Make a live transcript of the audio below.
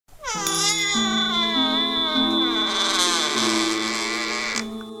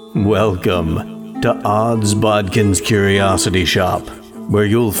Welcome to Odds Bodkin's Curiosity Shop, where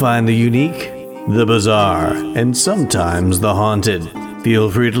you'll find the unique, the bizarre, and sometimes the haunted.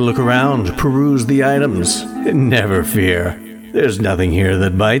 Feel free to look around, peruse the items, and never fear. There's nothing here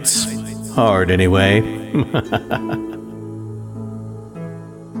that bites. Hard, anyway.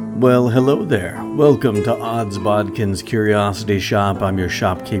 Well, hello there. Welcome to Odds Bodkin's Curiosity Shop. I'm your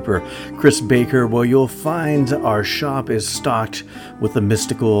shopkeeper, Chris Baker. Well, you'll find our shop is stocked with the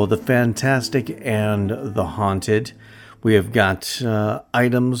mystical, the fantastic, and the haunted. We have got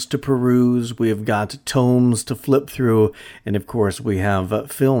items to peruse. We have got tomes to flip through. And, of course, we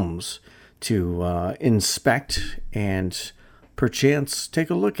have films to inspect and, perchance, take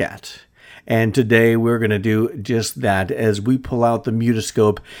a look at. And today we're going to do just that as we pull out the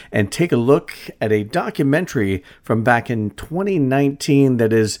mutoscope and take a look at a documentary from back in 2019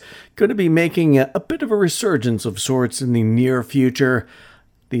 that is going to be making a bit of a resurgence of sorts in the near future.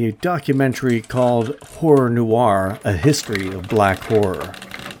 The documentary called Noire, A History of Black Horror.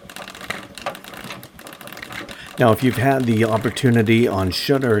 Now, if you've had the opportunity on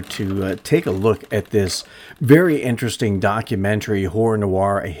Shudder to take a look at this very interesting documentary,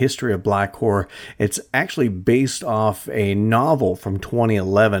 Noire, A History of Black Horror, it's actually based off a novel from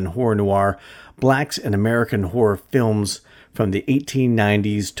 2011, Noire, Blacks in American Horror Films from the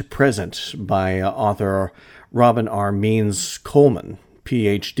 1890s to present by author Robin R. Means Coleman,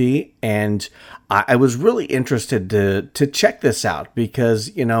 PhD, and I was really interested to check this out because,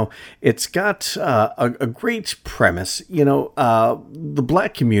 it's got a great premise. The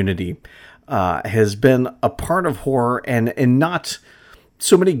Black community has been a part of horror and in not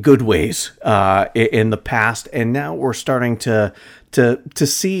so many good ways in the past, and now we're starting to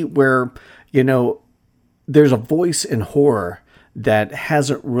see where, there's a voice in horror that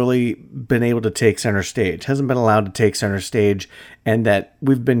hasn't really been able to take center stage, hasn't been allowed to take center stage, and that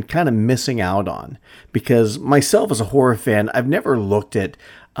we've been kind of missing out on. Because myself as a horror fan, I've never looked at,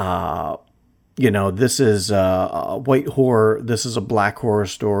 this is a white horror, this is a black horror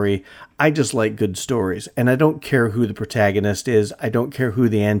story. I just like good stories, and I don't care who the protagonist is. I don't care who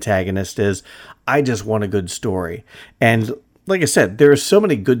the antagonist is. I just want a good story. And like I said, there are so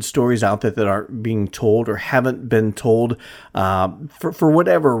many good stories out there that aren't being told or haven't been told for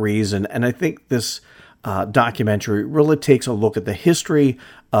whatever reason. And I think this documentary really takes a look at the history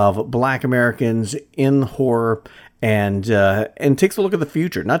of Black Americans in horror and takes a look at the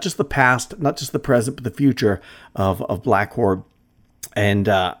future, not just the past, not just the present, but the future of Black horror. And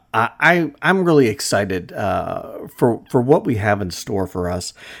I'm really excited for what we have in store for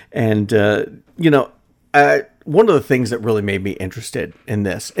us. And, one of the things that really made me interested in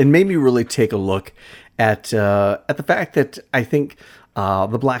this and made me really take a look at the fact that I think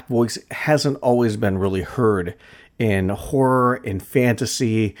the Black voice hasn't always been really heard in horror, in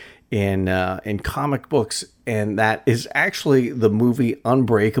fantasy, in comic books, and that is actually the movie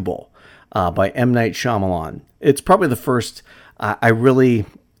Unbreakable by M. Night Shyamalan. It's probably the first I really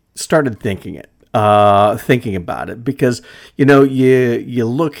started thinking about it because you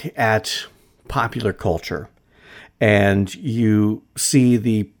look at popular culture and you see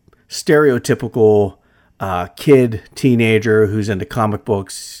the stereotypical teenager who's into comic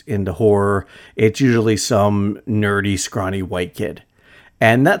books, into horror. It's usually some nerdy, scrawny white kid.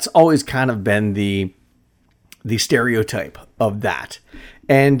 And that's always kind of been the stereotype of that.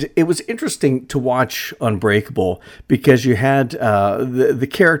 And it was interesting to watch Unbreakable because you had the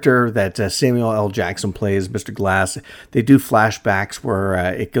character that Samuel L. Jackson plays, Mr. Glass. They do flashbacks where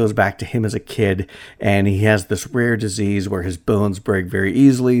it goes back to him as a kid, and he has this rare disease where his bones break very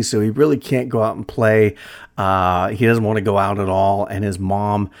easily, so he really can't go out and play. He doesn't want to go out at all, and his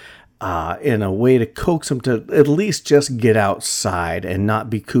mom, in a way to coax him to at least just get outside and not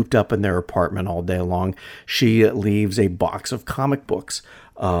be cooped up in their apartment all day long, she leaves a box of comic books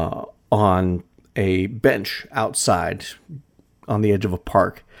on a bench outside on the edge of a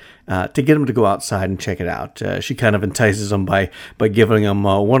park to get him to go outside and check it out. She kind of entices him by giving him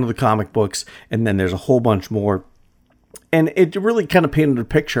one of the comic books, and then there's a whole bunch more. And it really kind of painted a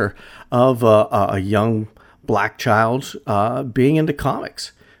picture of a young Black child being into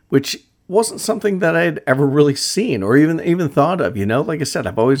comics, which wasn't something that I'd ever really seen or even thought of. Like I said,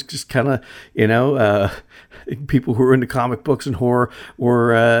 I've always just kind of, people who are into comic books and horror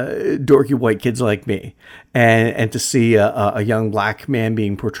were dorky white kids like me. And to see a young Black man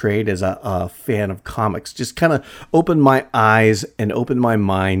being portrayed as a fan of comics just kind of opened my eyes and opened my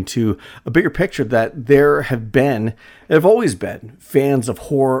mind to a bigger picture that there have always been fans of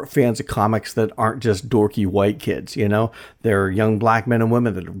horror, fans of comics that aren't just dorky white kids. There are young Black men and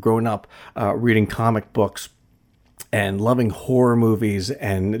women that have grown up reading comic books and loving horror movies,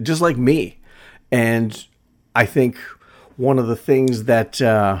 and just like me. And I think one of the things that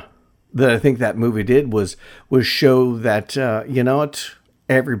I think that movie did was show that you know what,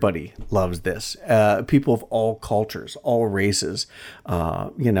 everybody loves this. People of all cultures, all races.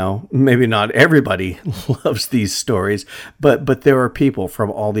 You know, maybe not everybody loves these stories, but there are people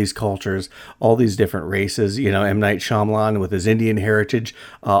from all these cultures, all these different races. You know, M. Night Shyamalan with his Indian heritage,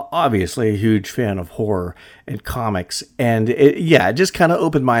 obviously a huge fan of horror and comics, and it just kind of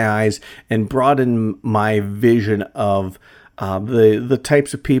opened my eyes and broadened my vision of the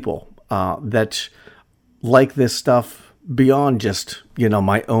types of people that like this stuff beyond just, you know,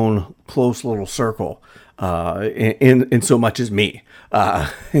 my own close little circle, in so much as me.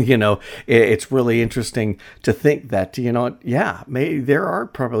 You know, it's really interesting to think that, you know, there are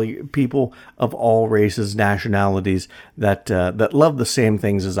probably people of all races, nationalities that love the same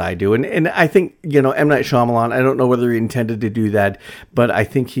things as I do. And I think, you know, M. Night Shyamalan, I don't know whether he intended to do that, but I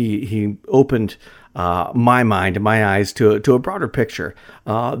think he opened my mind and my eyes to a broader picture,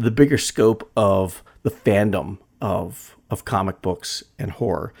 the bigger scope of the fandom of comic books and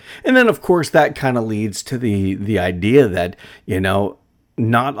horror. And then of course that kind of leads to the idea that, you know,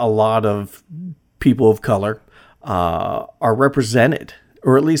 not a lot of people of color are represented,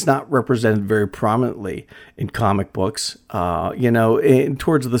 or at least not represented very prominently in comic books. You know,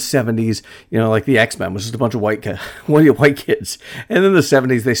 towards the 70s, you know, like the X-Men was just a bunch of white kids. And then the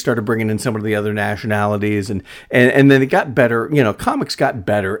 70s, they started bringing in some of the other nationalities, and then it got better. You know, comics got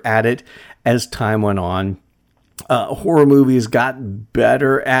better at it as time went on. Horror movies got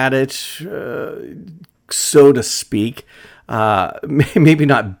better at it, so to speak. Maybe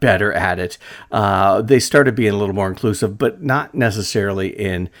not better at it. They started being a little more inclusive, but not necessarily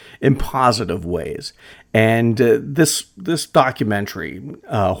in positive ways. And this documentary,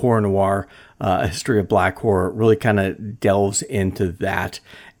 Horror Noire, A History of Black Horror, really kind of delves into that.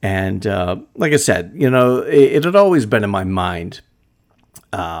 And like I said, you know, it had always been in my mind,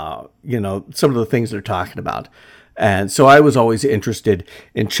 you know, some of the things they're talking about. And so I was always interested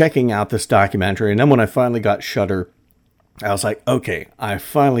in checking out this documentary. And then when I finally got Shudder, I was like, okay, I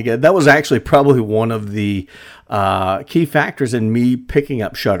finally get it. That was actually probably one of the key factors in me picking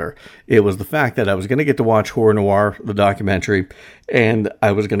up Shudder. It was the fact that I was going to get to watch Horror Noire, the documentary, and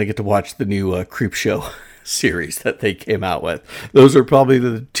I was going to get to watch the new Creepshow series that they came out with. Those are probably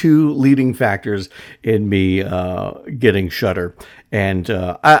the two leading factors in me getting Shudder. And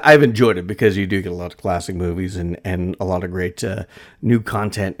I've enjoyed it because you do get a lot of classic movies and a lot of great new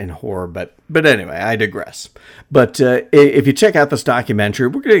content in horror. But anyway, I digress. But if you check out this documentary,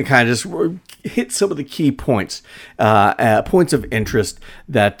 we're going to kind of just hit some of the key points, points of interest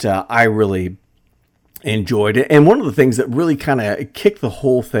that I really enjoyed it. And one of the things that really kind of kicked the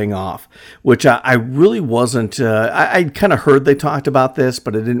whole thing off, which I really wasn't, I kind of heard they talked about this,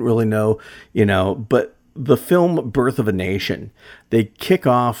 but I didn't really know, you know, but the film Birth of a Nation, they kick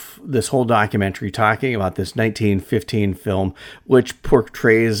off this whole documentary talking about this 1915 film, which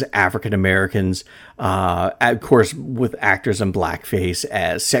portrays African Americans, of course, with actors in blackface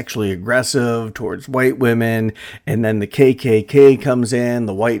as sexually aggressive towards white women. And then the KKK comes in,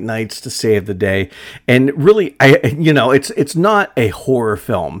 the white knights to save the day. And really, it's not a horror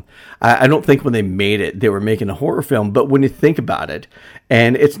film. I don't think when they made it, they were making a horror film. But when you think about it,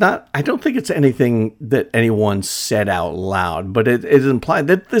 and it's not, I don't think it's anything that anyone said out loud, but it is implied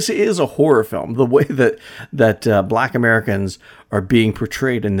that this is a horror film. The way that Black Americans are being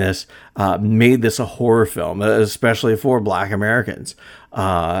portrayed in this made this a horror film, especially for Black Americans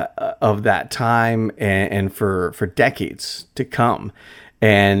of that time and for decades to come.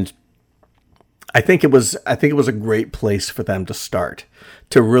 And I think it was a great place for them to start,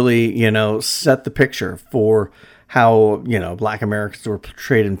 to really, you know, set the picture for how, you know, Black Americans were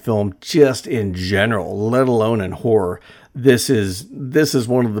portrayed in film just in general, let alone in horror. This is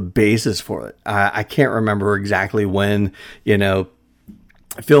one of the bases for it. I can't remember exactly when, you know,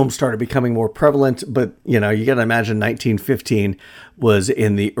 films started becoming more prevalent, but, you know, you got to imagine 1915 was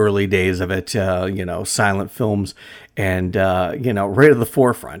in the early days of it, you know, silent films, and, you know, right at the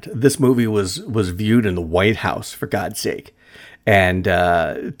forefront. This movie was viewed in the White House, for God's sake. And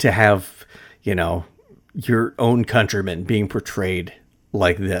to have, you know, your own countrymen being portrayed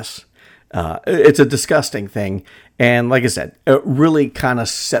like this, it's a disgusting thing. And like I said, it really kind of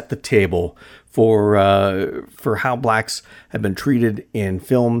set the table for how blacks have been treated in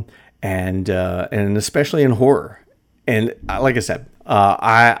film and especially in horror. And like I said,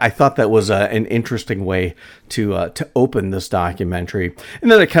 I thought that was an interesting way to open this documentary.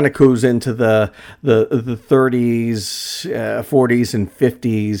 And then it kind of goes into the 30s, 40s, and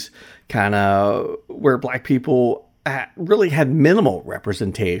 50s, kind of where black people really had minimal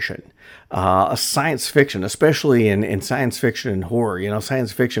representation. Science fiction, especially in science fiction and horror,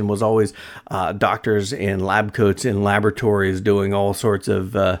 science fiction was always doctors in lab coats in laboratories doing all sorts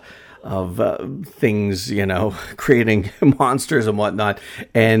of things, creating monsters and whatnot.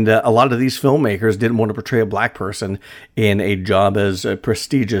 And a lot of these filmmakers didn't want to portray a black person in a job as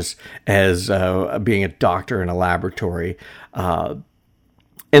prestigious as being a doctor in a laboratory.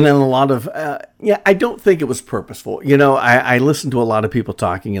 And then a lot of, I don't think it was purposeful. I listened to a lot of people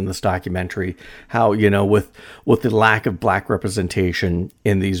talking in this documentary how, with the lack of black representation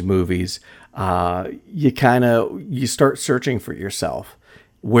in these movies, you start searching for yourself.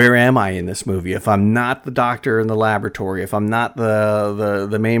 Where am I in this movie? If I'm not the doctor in the laboratory, if I'm not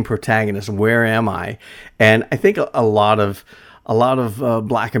the main protagonist, where am I? And I think a lot of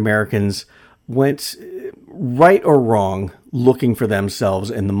black Americans went, right or wrong, looking for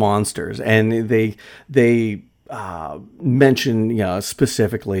themselves in the monsters, and they mention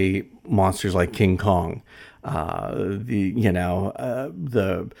specifically monsters like King Kong, the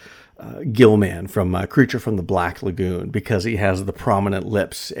Gill Man from Creature from the Black Lagoon, because he has the prominent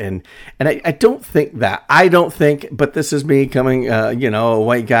lips, and I don't think, but this is me coming, a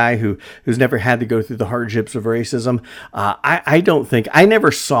white guy who's never had to go through the hardships of racism. I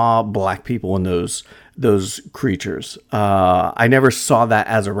never saw black people in those creatures. I never saw that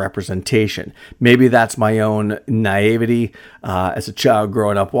as a representation. Maybe that's my own naivety as a child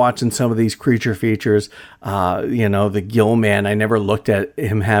growing up watching some of these creature features. The Gill Man, I never looked at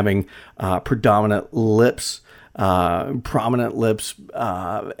him having prominent lips as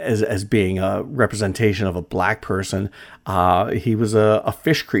being a representation of a black person. He was a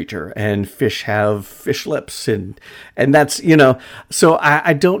fish creature, and fish have fish lips, and that's, so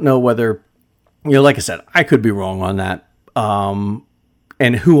I don't know whether, like I said, I could be wrong on that.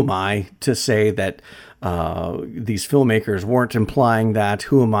 And who am I to say that these filmmakers weren't implying that?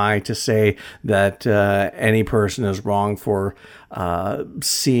 Who am I to say that any person is wrong for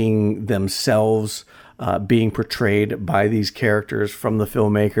seeing themselves being portrayed by these characters from the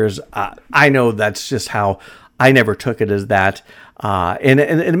filmmakers? I know that's just how I never took it, as that. And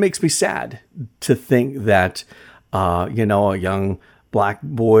it makes me sad to think that, a young black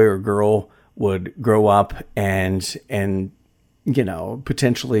boy or girl would grow up and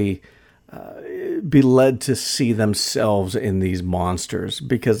potentially be led to see themselves in these monsters,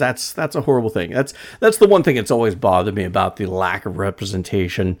 because that's a horrible thing. That's the one thing that's always bothered me about the lack of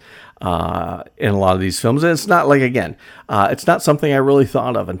representation in a lot of these films. And it's not like, again, it's not something I really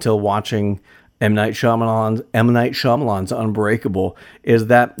thought of until watching M. Night Shyamalan's Unbreakable, is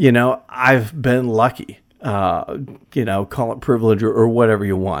that, I've been lucky. Call it privilege or whatever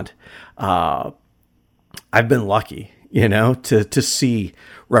you want. I've been lucky, to see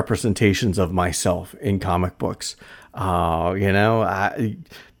representations of myself in comic books. I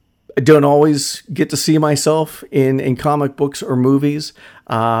don't always get to see myself in comic books or movies.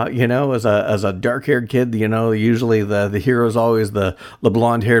 As a dark-haired kid, usually the hero's always the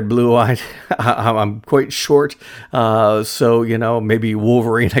blonde-haired, blue-eyed. I'm quite short, so maybe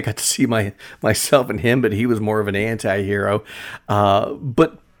Wolverine, I got to see myself in him, but he was more of an anti-hero.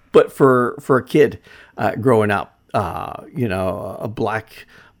 But for a kid growing up, a black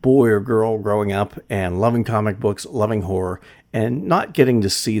boy or girl growing up and loving comic books, loving horror, and not getting to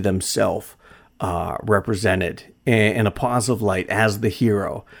see themselves represented in a positive light as the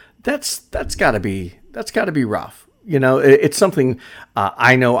hero, that's got to be rough. It's something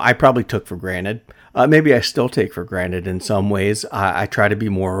I know I probably took for granted. Maybe I still take for granted in some ways. I try to be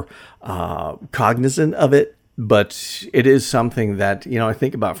more cognizant of it. But it is something that, I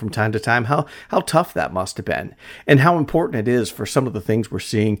think about from time to time, how tough that must have been, and how important it is for some of the things we're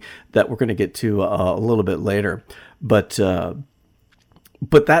seeing that we're going to get to a little bit later. But that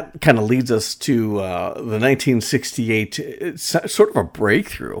kind of leads us to the 1968, it's sort of a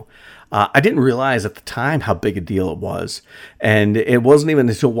breakthrough. I didn't realize at the time how big a deal it was. And it wasn't even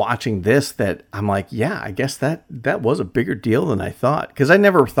until watching this that I'm like, yeah, I guess that was a bigger deal than I thought. Because I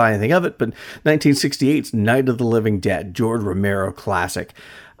never thought anything of it. But 1968's Night of the Living Dead, George Romero classic.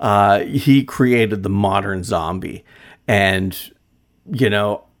 He created the modern zombie. And,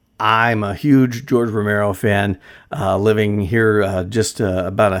 I'm a huge George Romero fan, living here just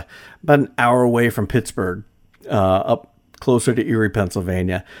about an hour away from Pittsburgh, up closer to Erie,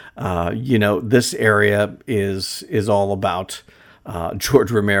 Pennsylvania. This area is all about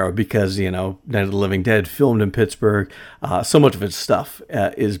George Romero, because, Night of the Living Dead filmed in Pittsburgh. So much of its stuff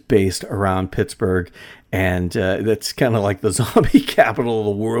is based around Pittsburgh, and that's kind of like the zombie capital of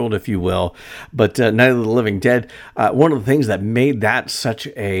the world, if you will. But Night of the Living Dead, one of the things that made that such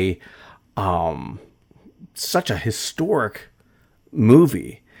a such a historic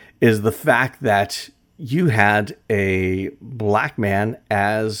movie is the fact that you had a black man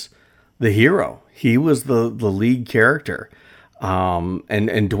as the hero. He was the lead character. And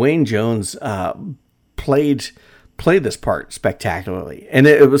Dwayne Jones played this part spectacularly, and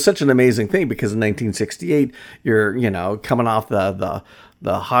it was such an amazing thing because in 1968 you're coming off the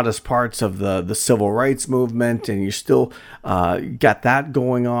hottest parts of the civil rights movement, and you still got that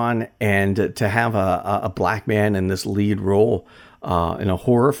going on, and to have a black man in this lead role in a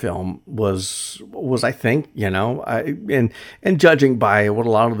horror film was I think and judging by what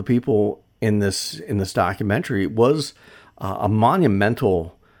a lot of the people in this documentary was a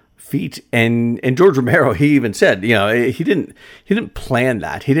monumental feat. And George Romero, he even said, he didn't plan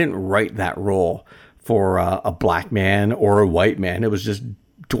that. He didn't write that role for a black man or a white man. It was just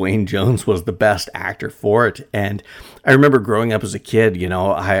Dwayne Jones was the best actor for it. And I remember growing up as a kid,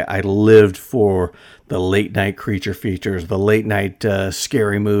 I lived for the late night creature features, the late night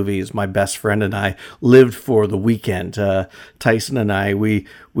scary movies. My best friend and I lived for the weekend. Tyson and I, we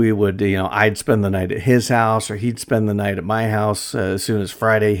would, I'd spend the night at his house or he'd spend the night at my house as soon as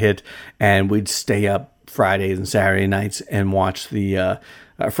Friday hit, and we'd stay up Fridays and Saturday nights and watch the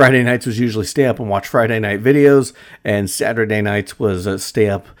Friday nights was usually stay up and watch Friday night videos, and Saturday nights was stay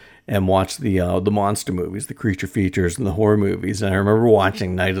up and watch the monster movies, the creature features, and the horror movies. And I remember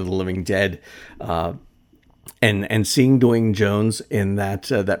watching Night of the Living Dead, and seeing Dwayne Jones in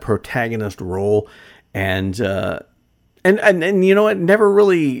that protagonist role, and it never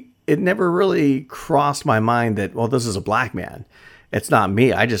really crossed my mind that, well, this is a black man. It's not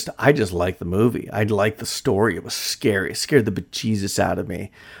me. I just like the movie. I like the story. It was scary. It scared the bejesus out of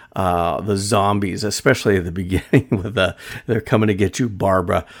me. The zombies, especially at the beginning with they're coming to get you,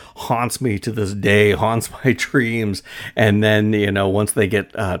 Barbara, haunts me to this day, haunts my dreams. And then, once they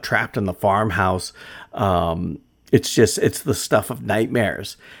get trapped in the farmhouse, it's the stuff of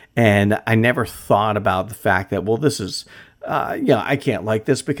nightmares. And I never thought about the fact that, well, this is, I can't like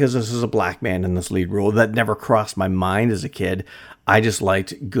this because this is a black man in this lead role. That never crossed my mind as a kid. I just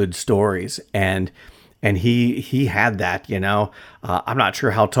liked good stories, and he had that. I'm not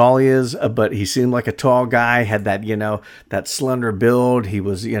sure how tall he is, but he seemed like a tall guy. Had that that slender build. He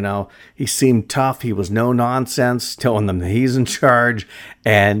was he seemed tough. He was no nonsense, telling them that he's in charge,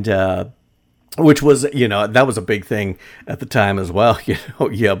 and which was, that was a big thing at the time as well.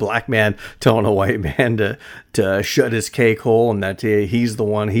 A black man telling a white man to shut his cake hole and that he's the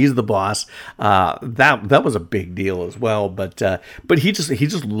one, he's the boss. That was a big deal as well. But he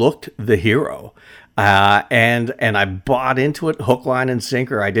just looked the hero. And I bought into it hook, line, and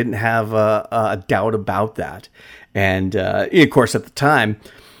sinker. I didn't have a doubt about that. And of course, at the time,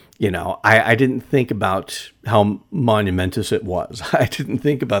 I didn't think about how monumentous it was. I didn't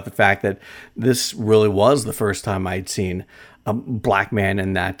think about the fact that this really was the first time I'd seen a black man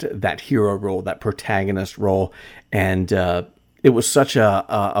in that hero role, that protagonist role. And it was such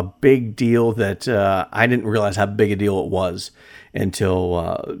a big deal that I didn't realize how big a deal it was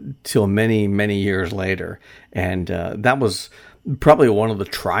until many, many years later. And that was probably one of the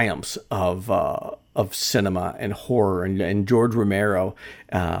triumphs of cinema and horror and George Romero.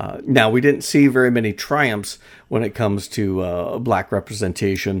 Now, we didn't see very many triumphs when it comes to black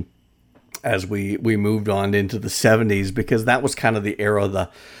representation as we moved on into the 70s, because that was kind of the era of the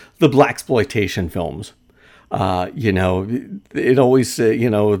blaxploitation films. It always,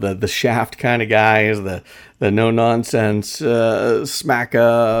 the Shaft kind of guys, the no nonsense, smack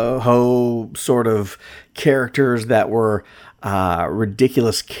a hoe sort of characters that were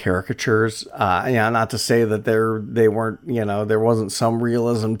ridiculous caricatures. Not to say that they weren't, there wasn't some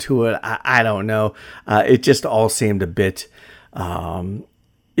realism to it. I don't know. It just all seemed a bit a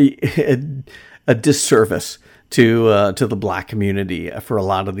disservice to the black community for a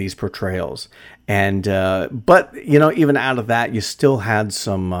lot of these portrayals. And but even out of that, you still had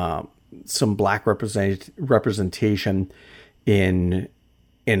some black representation in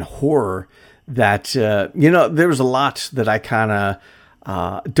horror that there was a lot that I kind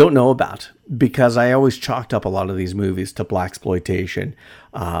of don't know about, because I always chalked up a lot of these movies to blaxploitation.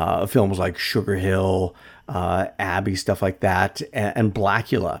 Films like Sugar Hill, Abby, stuff like that, and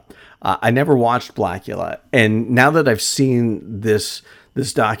Blackula. I never watched Blackula, and now that I've seen this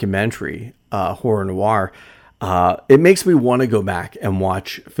documentary, Horror Noire, it makes me want to go back and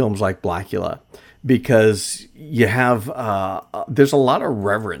watch films like Blackula, because you have there's a lot of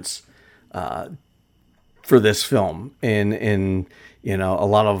reverence for this film in a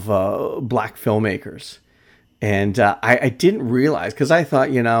lot of black filmmakers. And I didn't realize, because I thought,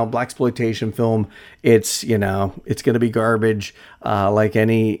 blaxploitation film, it's it's going to be garbage, like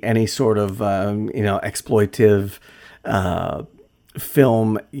any sort of exploitive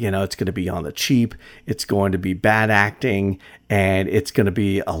film. It's going to be on the cheap. It's going to be bad acting, and it's going to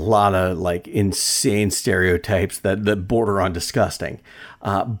be a lot of like insane stereotypes that border on disgusting.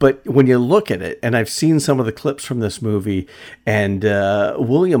 But when you look at it, and I've seen some of the clips from this movie, and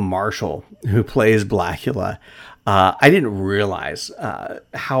William Marshall, who plays Blackula, I didn't realize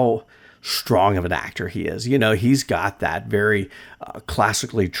how strong of an actor he is. He's got that very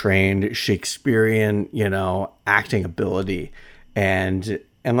classically trained Shakespearean, acting ability. And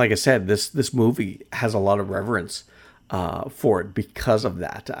like I said, this movie has a lot of reverence for it because of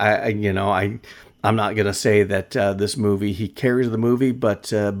that. I'm not gonna say that this movie he carries the movie,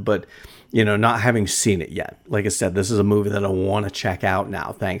 but not having seen it yet, like I said, this is a movie that I want to check out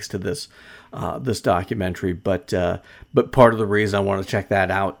now thanks to this documentary. But part of the reason I want to check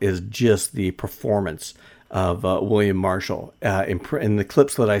that out is just the performance of William Marshall. In the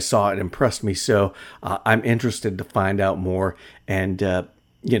clips that I saw, it impressed me. So I'm interested to find out more and,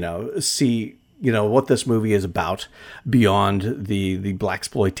 see, what this movie is about beyond the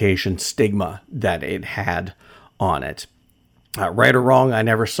blaxploitation stigma that it had on it. Right or wrong, I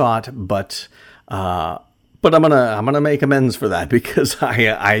never saw it, but I'm gonna make amends for that, because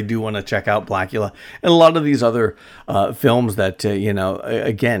I do want to check out Blackula and a lot of these other films that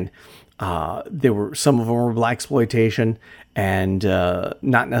again. Some of them were blaxploitation, and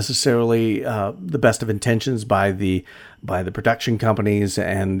not necessarily the best of intentions by the production companies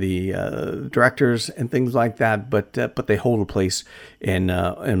and the directors and things like that. But they hold a place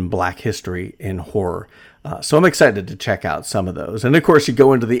in Black history in horror. So I'm excited to check out some of those. And of course, you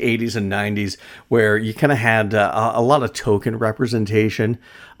go into the 80s and 90s where you kind of had a lot of token representation.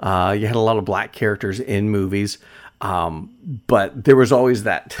 You had a lot of Black characters in movies. But there was always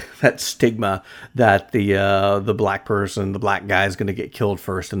that stigma that the Black person, the Black guy, is going to get killed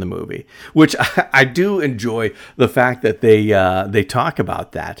first in the movie, which I do enjoy the fact that they talk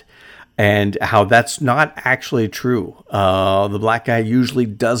about that and how that's not actually true. The Black guy usually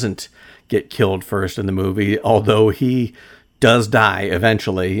doesn't get killed first in the movie, although he does die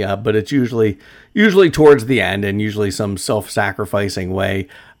eventually, but it's usually towards the end, and usually some self-sacrificing way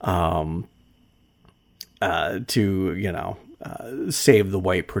to save the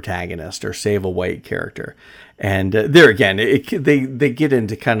white protagonist or save a white character. And there again, they get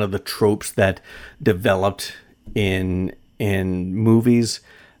into kind of the tropes that developed in movies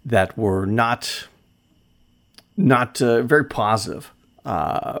that were not very positive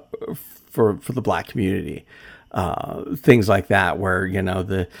for the Black community. Things like that, where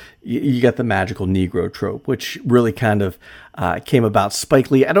you get the magical Negro trope, which really kind of came about. Spike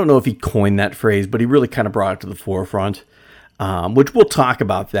Lee, I don't know if he coined that phrase, but he really kind of brought it to the forefront, which we'll talk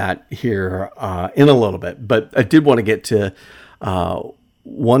about that here in a little bit. But I did want to get to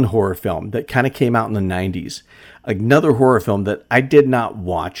one horror film that kind of came out in the 90s, another horror film that I did not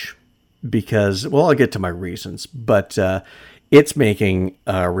watch because, well, I'll get to my reasons, but it's making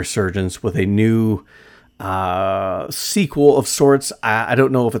a resurgence with a new sequel of sorts. I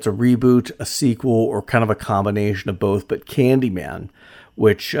don't know if it's a reboot, a sequel, or kind of a combination of both, but Candyman,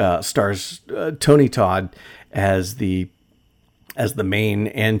 which stars Tony Todd as the main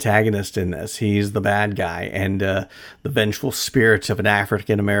antagonist in this. He's the bad guy and the vengeful spirit of an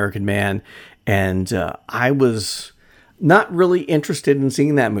African-American man. And I was not really interested in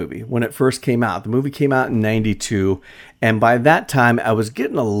seeing that movie when it first came out. The movie came out in 92, and by that time I was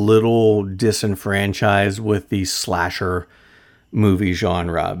getting a little disenfranchised with the slasher movie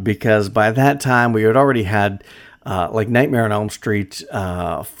genre, because by that time we had already had like Nightmare on Elm Street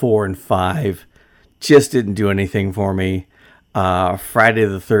 4 and 5 just didn't do anything for me. Friday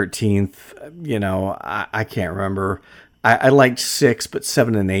the 13th, I can't remember. I liked 6, but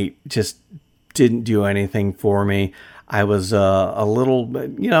 7 and 8 just didn't do anything for me. I was a little,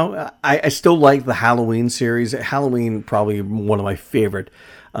 I still like the Halloween series. Halloween, probably one of my favorite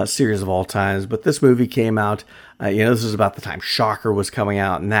series of all times. But this movie came out, this is about the time Shocker was coming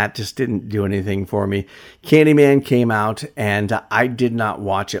out, and that just didn't do anything for me. Candyman came out, and I did not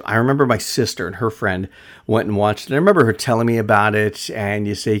watch it. I remember my sister and her friend went and watched it. I remember her telling me about it, and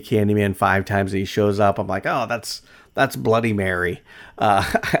you say Candyman 5 times and he shows up. I'm like, oh, that's Bloody Mary.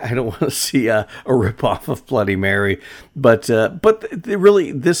 I don't want to see a ripoff of Bloody Mary, but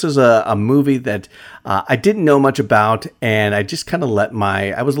really, this is a movie that I didn't know much about, and I just kind of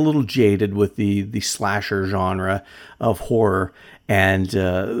I was a little jaded with the slasher genre of horror, and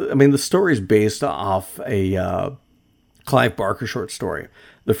the story is based off a Clive Barker short story,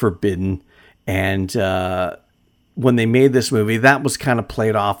 The Forbidden, and when they made this movie, that was kind of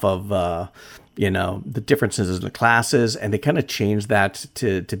played off of, the differences in the classes, and they kind of changed that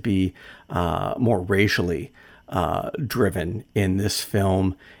to be more racially driven in this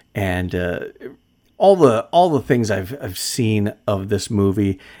film. And all the things I've seen of this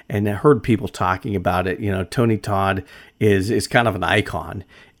movie and heard people talking about it, Tony Todd is kind of an icon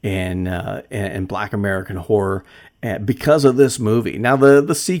in Black American horror because of this movie. Now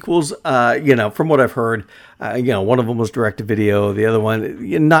the sequels, from what I've heard, one of them was direct to video, the other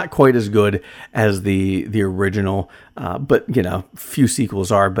one not quite as good as the original, but few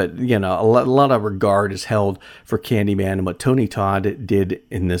sequels are. But a lot of regard is held for Candyman and what Tony Todd did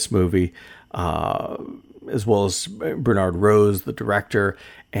in this movie, as well as Bernard Rose, the director,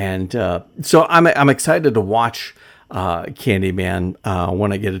 and so I'm excited to watch Candyman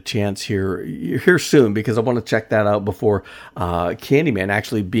when I get a chance here soon, because I want to check that out before Candyman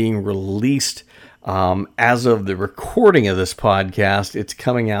actually being released. As of the recording of this podcast, it's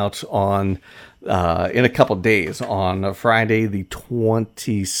coming out on in a couple days, on Friday the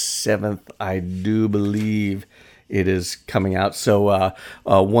 27th, I do believe it is coming out. So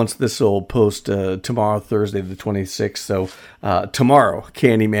once this will post tomorrow, Thursday the 26th. So tomorrow,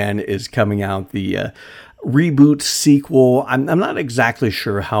 Candyman is coming out, the reboot sequel. I'm not exactly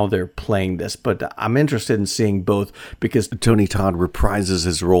sure how they're playing this, but I'm interested in seeing both, because Tony Todd reprises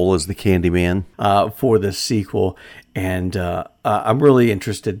his role as the Candyman for this sequel, and I'm really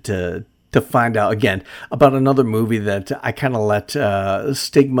interested to find out again about another movie that I kind of let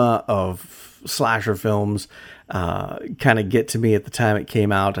stigma of slasher films kind of get to me at the time it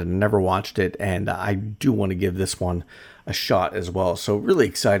came out, and never watched it, and I do want to give this one a shot as well. So really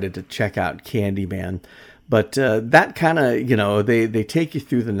excited to check out Candyman. But that kind of, they take you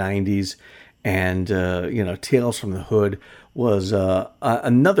through the 90s, and, Tales from the Hood was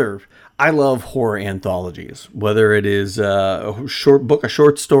another. I love horror anthologies, whether it is a short book of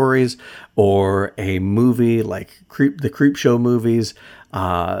short stories or a movie like the Creep Show movies.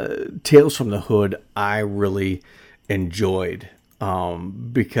 Tales from the Hood I really enjoyed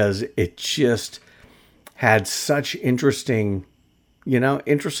because it just had such interesting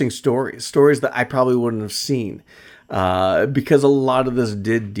stories that I probably wouldn't have seen, because a lot of this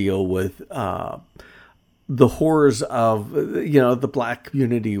did deal with the horrors of the Black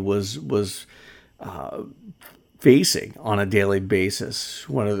community was facing on a daily basis,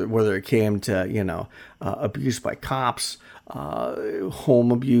 whether it came to abuse by cops,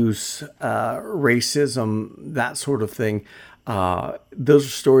 home abuse, racism, that sort of thing. Those are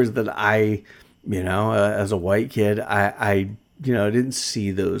stories that I, as a white kid, I didn't see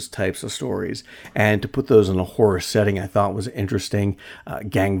those types of stories, and to put those in a horror setting, I thought was interesting.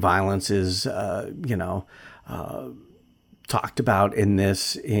 Gang violence is, talked about in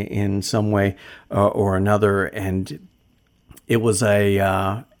this in some way or another, and it was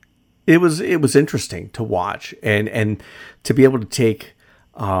it was interesting to watch and to be able to take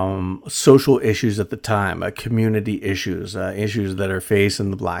social issues at the time, community issues that are faced in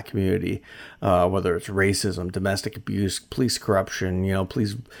the Black community, whether it's racism, domestic abuse, police corruption,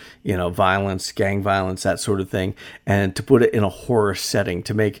 police, violence, gang violence, that sort of thing, and to put it in a horror setting,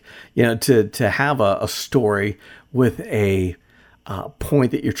 to make, to have a story with a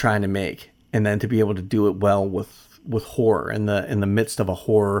point that you're trying to make, and then to be able to do it well with horror in the midst of a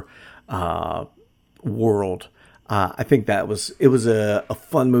horror world. I think it was a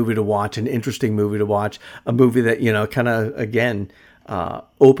fun movie to watch, an interesting movie to watch, a movie that, kind of, again,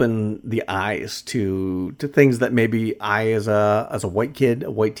 opened the eyes to things that maybe I, as a white kid,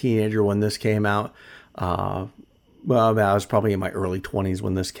 a white teenager when this came out, I was probably in my early 20s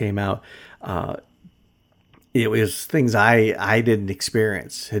when this came out. It was things I didn't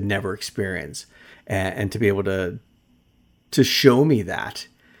experience, had never experienced, and to be able to show me that,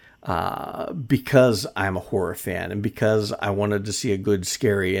 because I'm a horror fan and because I wanted to see a good,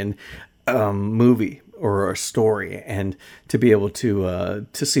 scary and movie or a story, and to be able to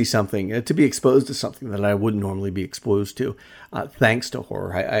see something, to be exposed to something that I wouldn't normally be exposed to, thanks to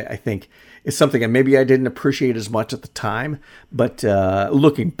horror. I think it's something that maybe I didn't appreciate as much at the time, but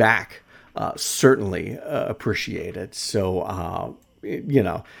looking back, certainly appreciate it. So,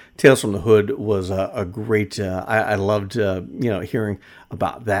 Tales from the Hood was a great, I loved, hearing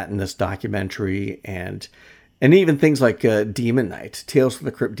about that in this documentary, and even things like Demon Night, Tales from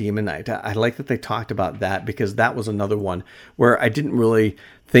the Crypt Demon Night. I like that they talked about that, because that was another one where I didn't really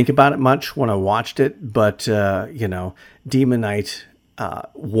think about it much when I watched it, but, Demon Night,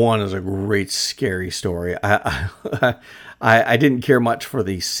 one is a great, scary story. I didn't care much for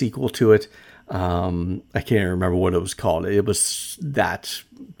the sequel to it. I can't even remember what it was called. It was that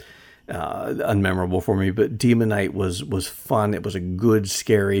unmemorable for me. But Demon Knight was fun. It was a good,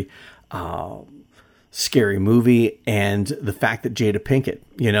 scary movie. And the fact that Jada Pinkett,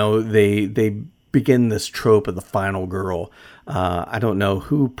 they begin this trope of the final girl. I don't know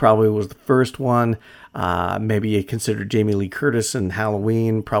who probably was the first one. Maybe you consider Jamie Lee Curtis in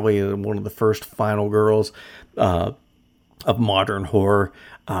Halloween, probably one of the first final girls of modern horror.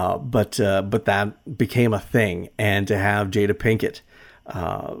 But that became a thing. And to have Jada Pinkett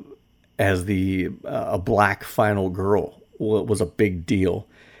as a black final girl was a big deal.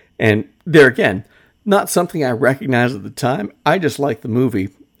 And there again, not something I recognized at the time. I just liked the movie.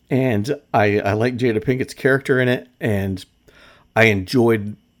 And I like Jada Pinkett's character in it, and I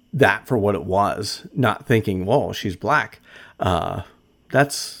enjoyed that for what it was, not thinking, "Whoa, she's black."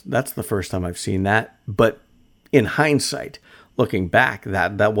 That's the first time I've seen that. But in hindsight, looking back,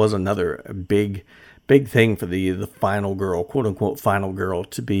 that was another big thing for the final girl, quote unquote final girl,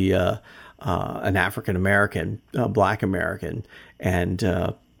 to be an African American, Black American, and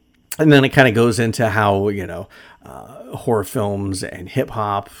then it kind of goes into how, horror films and hip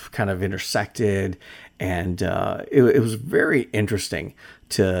hop kind of intersected. And it was very interesting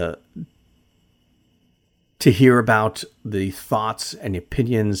to hear about the thoughts and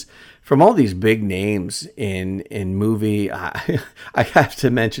opinions from all these big names in movie. I have to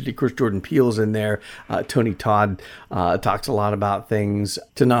mention, of course, Jordan Peele's in there. Tony Todd talks a lot about things.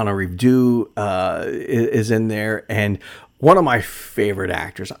 Tanana Revdu is in there. And one of my favorite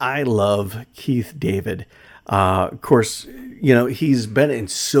actors, I love Keith David. Of course, he's been in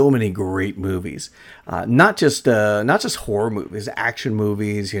so many great movies, not just horror movies, action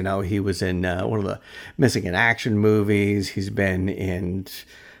movies. He was in one of the Missing in Action movies. He's been in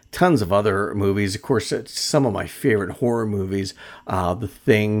tons of other movies. Of course, some of my favorite horror movies, The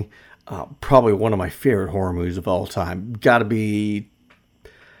Thing, probably one of my favorite horror movies of all time. Got to be.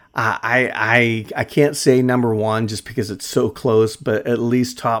 I can't say number one just because it's so close, but at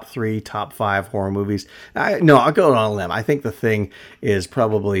least top 3, top 5 horror movies. I'll go on a limb. I think The Thing is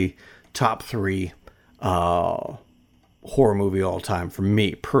probably top 3 horror movie all time for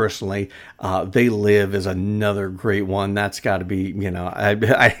me personally. They Live is another great one. That's got to be,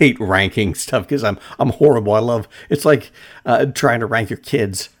 I hate ranking stuff because I'm horrible. It's like trying to rank your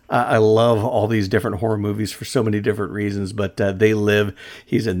kids. I love all these different horror movies for so many different reasons, but They Live,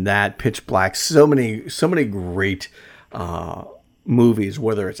 he's in that. Pitch Black, so many great movies,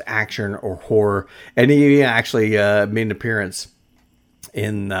 whether it's action or horror. And he actually made an appearance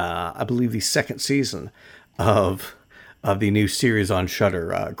in, I believe, the second season of the new series on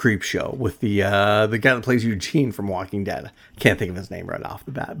Shudder, Creep Show, with the guy that plays Eugene from Walking Dead. Can't think of his name right off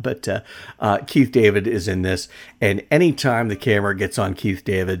the bat, but Keith David is in this, and anytime the camera gets on Keith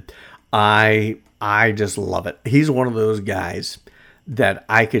David, I just love it. He's one of those guys that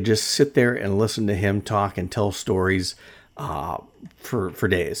I could just sit there and listen to him talk and tell stories for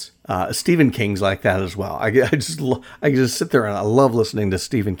days. Stephen King's like that as well. I can just sit there and I love listening to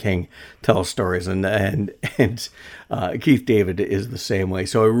Stephen King tell stories, and Keith David is the same way.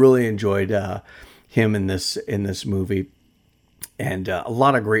 So I really enjoyed him in this movie, and a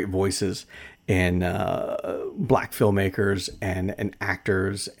lot of great voices in black filmmakers and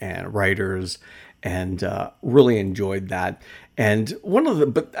actors and writers, and really enjoyed that. And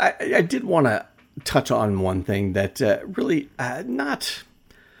but I did want to touch on one thing that really not,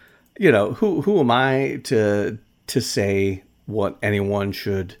 who am I to say what anyone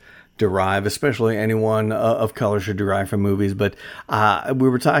should derive, especially anyone of color should derive from movies. But we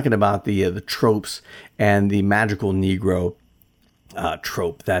were talking about the tropes and the magical Negro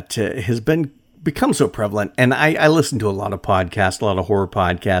trope that has become so prevalent. And I listen to a lot of podcasts, a lot of horror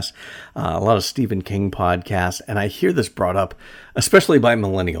podcasts, a lot of Stephen King podcasts, and I hear this brought up, especially by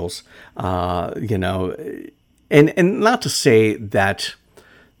millennials, and not to say that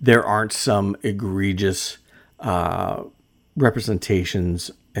there aren't some egregious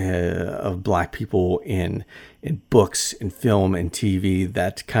representations of black people in books and film and TV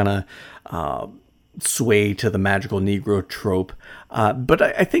that kind of sway to the magical Negro trope. But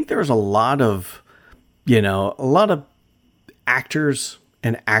I think there's a lot of actors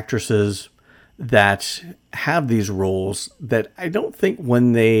and actresses that have these roles that I don't think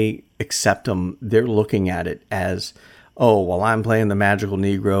when they accept them, they're looking at it as, oh, well, I'm playing the magical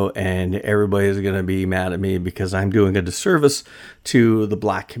Negro and everybody's going to be mad at me because I'm doing a disservice to the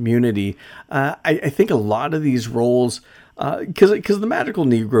black community. I think a lot of these roles Because the magical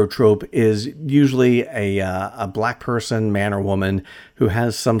Negro trope is usually a black person, man or woman, who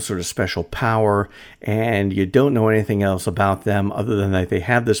has some sort of special power, and you don't know anything else about them other than that they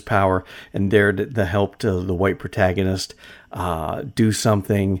have this power, and they're the help to the white protagonist do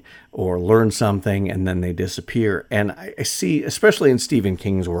something or learn something, and then they disappear. And I see, especially in Stephen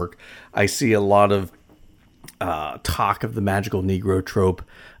King's work, I see a lot of talk of the magical Negro trope,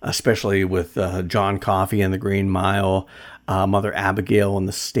 especially with John Coffey and the Green Mile, Mother Abigail and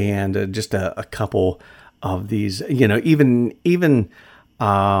The Stand, just a couple of these. Even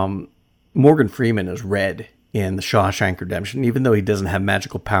Morgan Freeman is Red in The Shawshank Redemption. Even though he doesn't have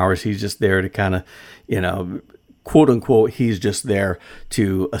magical powers, he's just there to kind of, quote unquote, he's just there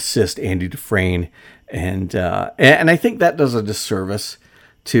to assist Andy Dufresne, and I think that does a disservice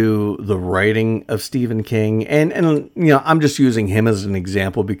to the writing of Stephen King. And I'm just using him as an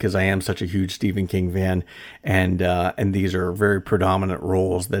example because I am such a huge Stephen King fan, and these are very predominant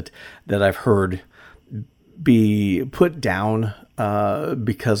roles that I've heard be put down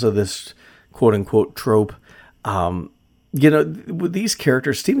because of this quote unquote trope. With these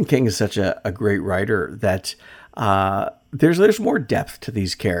characters, Stephen King is such a great writer that there's more depth to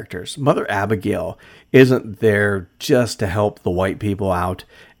these characters. Mother Abigail isn't there just to help the white people out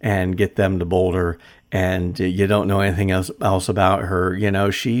and get them to Boulder, and you don't know anything else about her.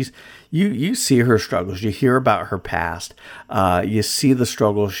 You see her struggles, you hear about her past, you see the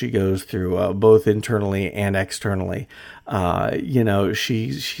struggles she goes through, both internally and externally.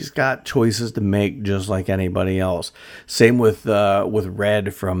 She's got choices to make just like anybody else. Same with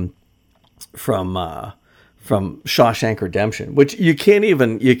Red from Shawshank Redemption, which you can't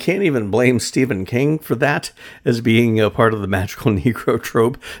even blame Stephen King for that as being a part of the magical Negro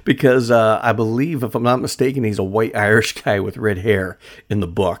trope, because I believe, if I'm not mistaken, he's a white Irish guy with red hair in the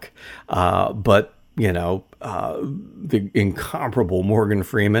book. But the incomparable Morgan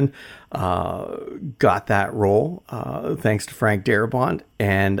Freeman got that role thanks to Frank Darabont,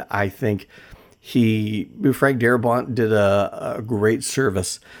 and I think Frank Darabont did a great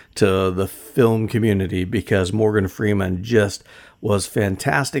service to the film community, because Morgan Freeman just was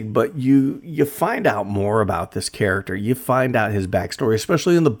fantastic. But you find out more about this character. You find out his backstory,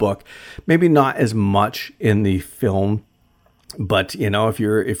 especially in the book. Maybe not as much in the film, but if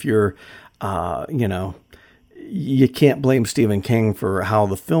you're you can't blame Stephen King for how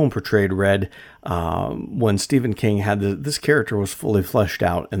the film portrayed Red. When Stephen King had this character was fully fleshed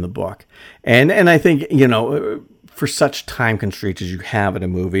out in the book, and I think for such time constraints as you have in a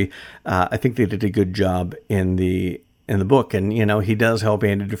movie, I think they did a good job in the book. And he does help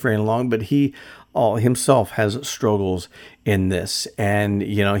Andy Dufresne along, but he himself has struggles in this, and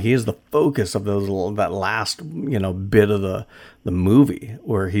he is the focus of that last bit of the movie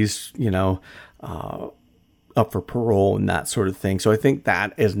where he's up for parole and that sort of thing. So I think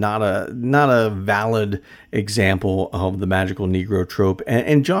that is not a valid example of the magical Negro trope.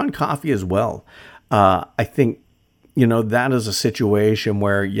 And John Coffey as well. I think, that is a situation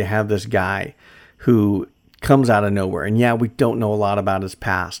where you have this guy who comes out of nowhere. And yeah, we don't know a lot about his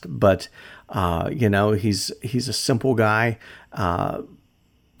past, but, he's a simple guy.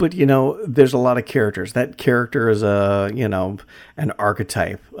 But, there's a lot of characters. That character is an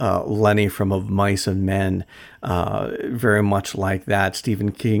archetype. Lenny from Of Mice and Men, very much like that.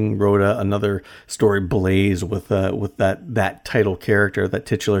 Stephen King wrote another story, Blaze, with that title character, that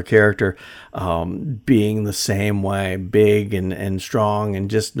titular character, being the same way, big and strong, and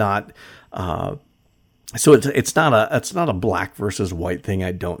just not. So it's not a black versus white thing,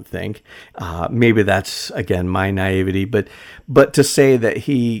 I don't think. Maybe that's, again, my naivety, but to say that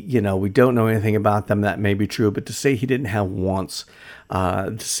he, we don't know anything about them, that may be true, but to say he didn't have wants,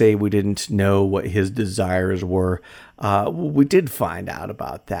 to say we didn't know what his desires were, we did find out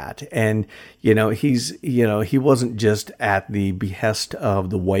about that. And, he wasn't just at the behest of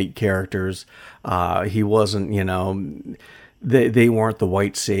the white characters. He wasn't, they weren't the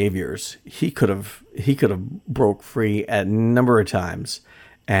white saviors. He could have broke free at a number of times,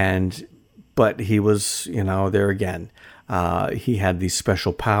 but he was, there again. He had these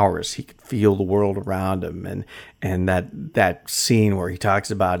special powers. He could feel the world around him, and that scene where he talks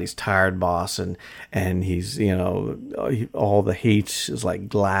about he's tired, boss, and he's all the hate is like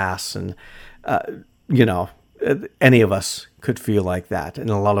glass, and any of us could feel like that,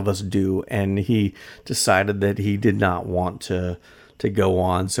 and a lot of us do. And he decided that he did not want to go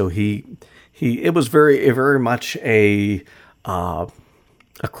on, so it was very much a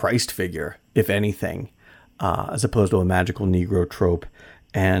Christ figure, if anything, as opposed to a magical Negro trope.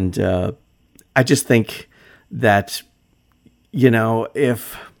 And I just think that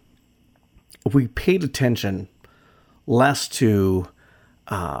if we paid attention less to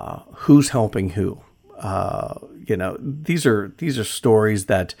who's helping who. These are stories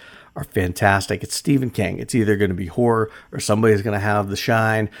that are fantastic. It's Stephen King. It's either going to be horror, or somebody's going to have the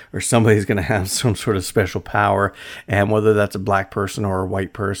shine, or somebody's going to have some sort of special power. And whether that's a black person or a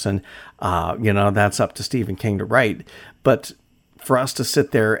white person, that's up to Stephen King to write. But for us to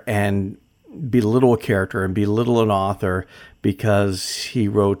sit there and belittle a character and belittle an author because he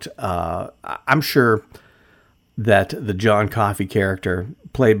wrote, I'm sure that the John Coffey character,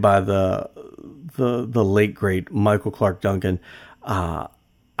 played by the late great Michael Clark Duncan,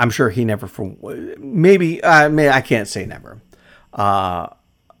 I'm sure he never, I can't say never.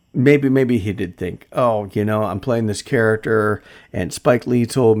 Maybe he did think, I'm playing this character, and Spike Lee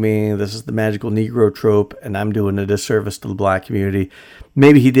told me this is the magical Negro trope, and I'm doing a disservice to the black community.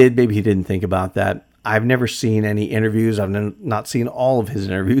 Maybe he did, maybe he didn't think about that. I've never seen any interviews. I've not seen all of his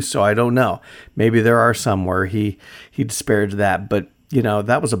interviews, so I don't know. Maybe there are some where he disparaged that, but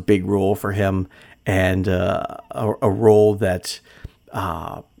that was a big role for him, and a role that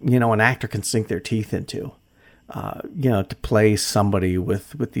an actor can sink their teeth into. To play somebody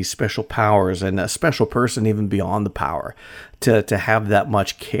with these special powers, and a special person even beyond the power, to have that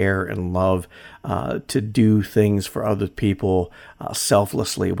much care and love, to do things for other people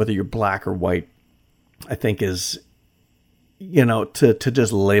selflessly, whether you're black or white, I think is, to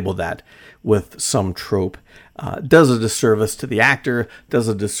just label that with some trope, does a disservice to the actor, does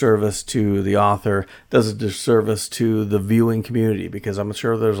a disservice to the author, does a disservice to the viewing community, because I'm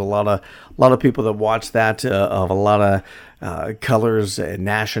sure there's a lot of people that watch that, of a lot of colors and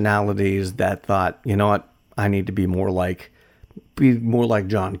nationalities, that thought, you know what, I need to be more like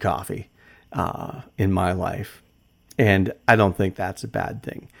John Coffey in my life. And I don't think that's a bad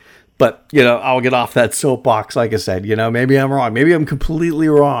thing. But, I'll get off that soapbox. Like I said, maybe I'm wrong. Maybe I'm completely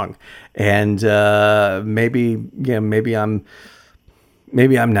wrong. And maybe I'm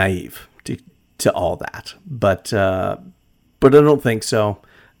naive to all that. But I don't think so.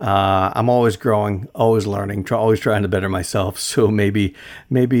 I'm always growing, always learning, always trying to better myself. So maybe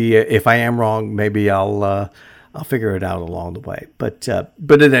if I am wrong, maybe I'll figure it out along the way. But at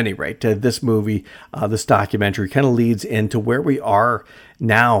any rate, this movie, this documentary, kind of leads into where we are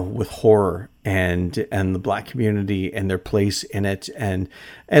now with horror and the black community and their place in it. And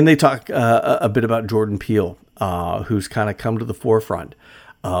they talk a bit about Jordan Peele, who's kind of come to the forefront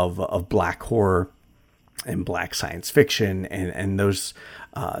of black horror and black science fiction and those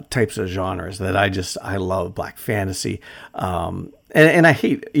types of genres that I love. Black fantasy. And I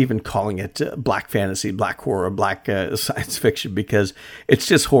hate even calling it black fantasy, black horror, black science fiction, because it's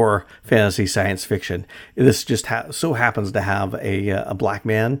just horror, fantasy, science fiction. This just so happens to have a black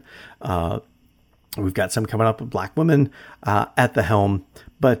man. We've got some coming up with black women at the helm.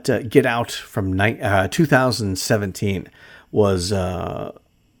 But Get Out from 2017 was I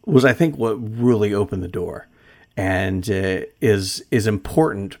think what really opened the door, and is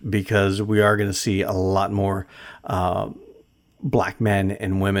important because we are going to see a lot more black men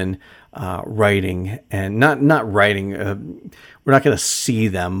and women writing, and not writing. We're not going to see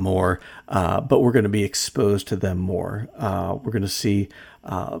them more, but we're going to be exposed to them more. We're going to see,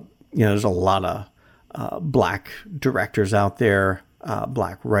 there's a lot of black directors out there,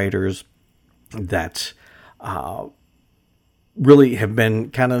 black writers that really have been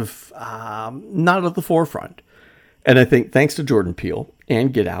kind of not at the forefront. And I think thanks to Jordan Peele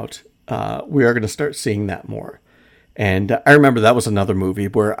and Get Out, we are going to start seeing that more. And I remember that was another movie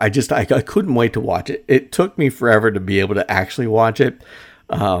where I couldn't wait to watch it. It took me forever to be able to actually watch it.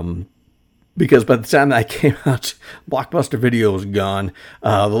 Because by the time that I came out, Blockbuster Video was gone.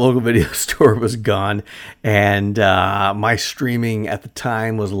 The local video store was gone. And my streaming at the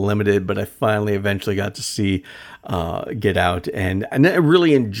time was limited, but I finally eventually got to see Get Out. And I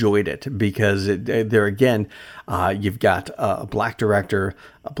really enjoyed it because there again, you've got a black director,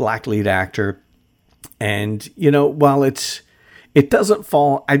 a black lead actor. And, while it doesn't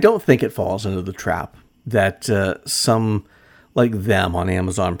fall, I don't think it falls into the trap that some like them on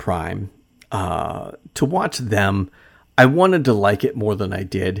Amazon Prime, to watch them, I wanted to like it more than I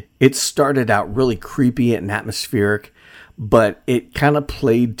did. It started out really creepy and atmospheric, but it kind of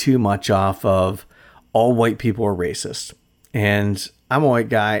played too much off of all white people are racist. And I'm a white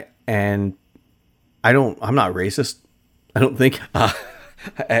guy, and I'm not racist. I don't think.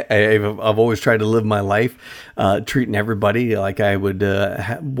 I've always tried to live my life treating everybody like I would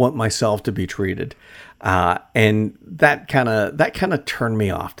want myself to be treated, and that kind of turned me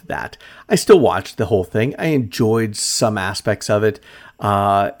off to that. I still watched the whole thing. I enjoyed some aspects of it.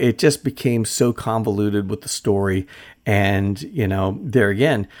 It just became so convoluted with the story, and there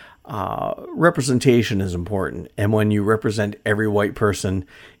again, representation is important. And when you represent every white person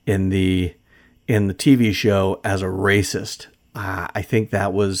in the TV show as a racist, I think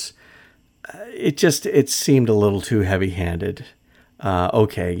that was, it seemed a little too heavy-handed.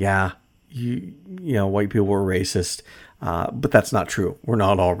 Okay, yeah, you know, white people were racist, but that's not true. We're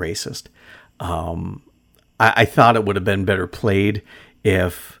not all racist. I thought it would have been better played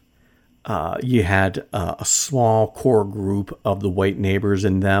if you had a small core group of the white neighbors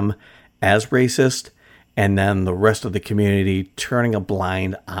in them as racist, and then the rest of the community turning a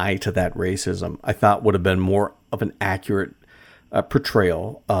blind eye to that racism. I thought would have been more of an accurate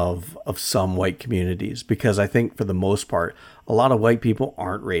portrayal of some white communities, because I think for the most part, a lot of white people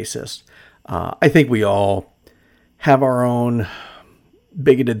aren't racist. I think we all have our own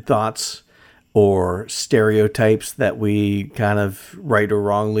bigoted thoughts or stereotypes that we kind of right or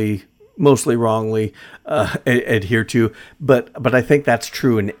wrongly, mostly wrongly, adhere to. But I think that's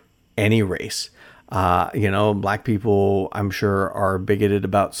true in any race. Black people, I'm sure, are bigoted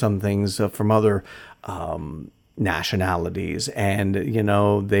about some things from other nationalities, and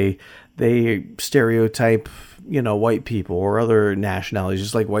they stereotype white people or other nationalities,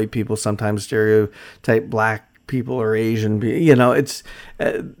 just like white people sometimes stereotype black people or Asian. It's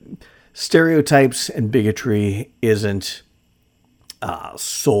stereotypes and bigotry isn't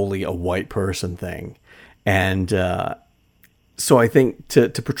solely a white person thing, and so I think to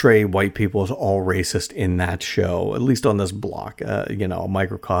portray white people as all racist in that show, at least on this block, a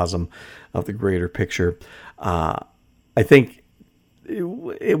microcosm of the greater picture, I think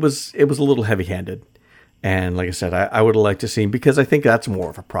it was a little heavy-handed. And like I said, I would have liked to see, because I think that's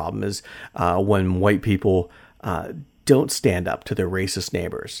more of a problem, is when white people don't stand up to their racist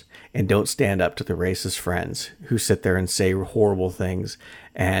neighbors and don't stand up to their racist friends who sit there and say horrible things.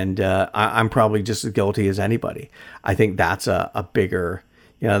 And I'm probably just as guilty as anybody. I think that's a bigger,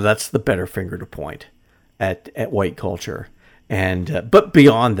 that's the better finger to point at white culture. And but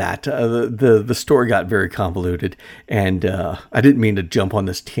beyond that, the story got very convoluted, and I didn't mean to jump on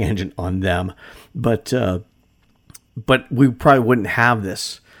this tangent on them, but we probably wouldn't have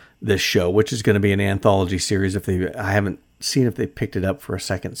this show, which is going to be an anthology series. I haven't seen if they picked it up for a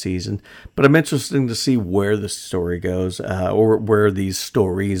second season, but I'm interested to see where the story goes, or where these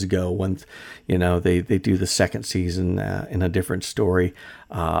stories go when they do the second season in a different story.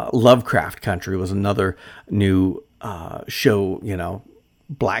 Lovecraft Country was another new show,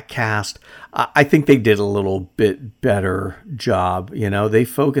 black cast. I think they did a little bit better job. They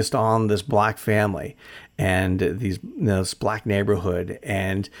focused on this black family and this black neighborhood.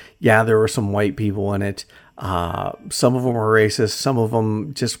 And yeah, there were some white people in it. Some of them were racist. Some of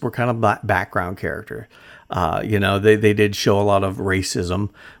them just were kind of background character. They did show a lot of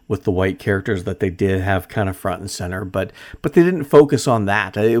racism with the white characters that they did have kind of front and center, but they didn't focus on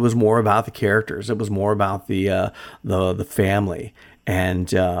that. It was more about the characters. It was more about the family,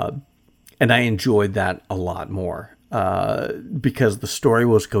 and I enjoyed that a lot more. Because the story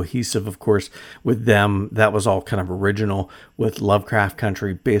was cohesive, of course, with them. That was all kind of original with Lovecraft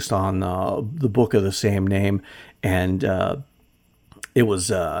Country, based on the book of the same name, and it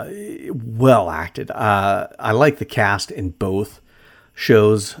was well acted. I like the cast in both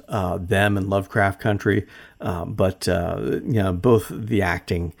shows, them and Lovecraft Country, but both the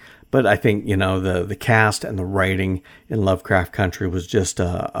acting. But I think the cast and the writing in Lovecraft Country was just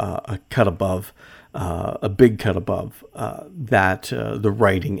a cut above. A big cut above the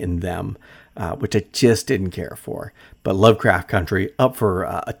writing in them, which I just didn't care for. But Lovecraft Country, up for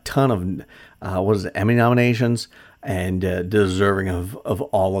a ton of Emmy nominations, and deserving of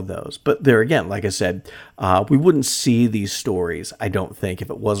all of those. But there again, like I said, we wouldn't see these stories, I don't think, if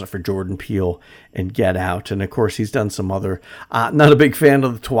it wasn't for Jordan Peele and Get Out. And of course, he's done some other, not a big fan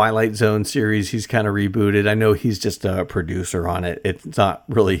of the Twilight Zone series. He's kind of rebooted. I know he's just a producer on it. It's not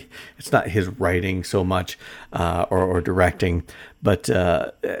his writing so much, or directing. But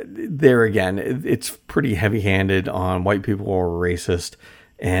there again, it's pretty heavy-handed on white people are racist.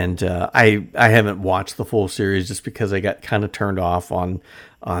 And I haven't watched the full series just because I got kind of turned off on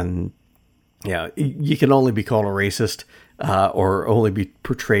you can only be called a racist or only be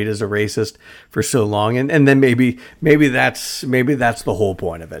portrayed as a racist for so long, and then maybe that's the whole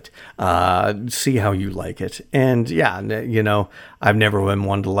point of it. See how you like it, and I've never been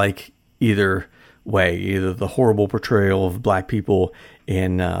one to like either way, either the horrible portrayal of black people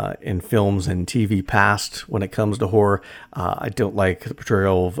in films and TV past when it comes to horror. I don't like the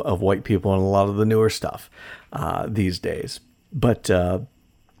portrayal of white people in a lot of the newer stuff these days. But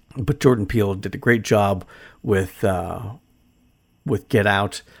Jordan Peele did a great job with Get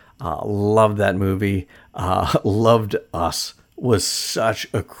Out. Loved that movie. Loved Us was such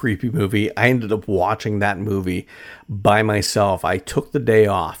a creepy movie. I ended up watching that movie by myself. I took the day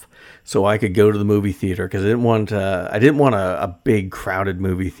off so I could go to the movie theater because I didn't want a big crowded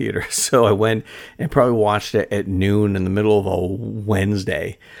movie theater. So I went and probably watched it at noon in the middle of a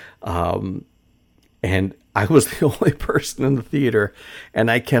Wednesday. And I was the only person in the theater, and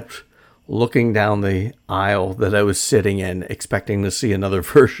I kept looking down the aisle that I was sitting in, expecting to see another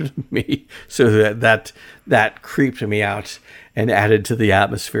version of me. So that creeped me out and added to the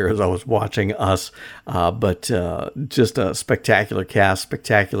atmosphere as I was watching Us. But just a spectacular cast,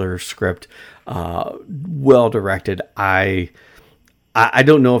 spectacular script, well directed. I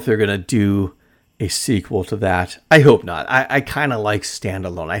don't know if they're gonna do a sequel to that. I hope not. I kind of like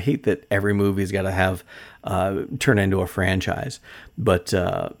standalone. I hate that every movie's got to have turn into a franchise, but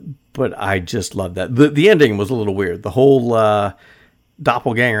I just love that. The ending was a little weird. The whole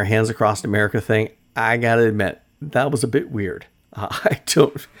doppelganger hands across America thing, I gotta admit, that was a bit weird. I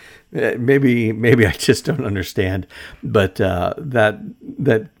don't. Maybe I just don't understand, but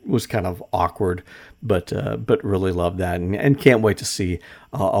that was kind of awkward. But really love that, and can't wait to see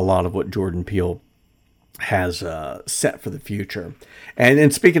a lot of what Jordan Peele has set for the future.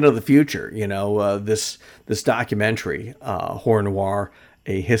 And speaking of the future, this documentary, Horror Noire,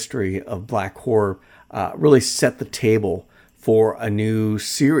 A History of Black Horror, really set the table for a new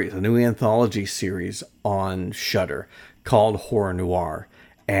series, a new anthology series on Shudder called Horror Noire.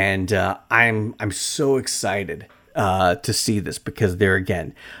 And I'm so excited to see this because there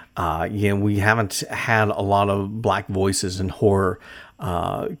again, we haven't had a lot of black voices in horror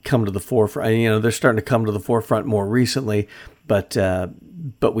come to the forefront. They're starting to come to the forefront more recently, but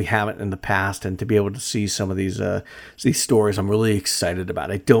we haven't in the past. And to be able to see some of these stories, I'm really excited about.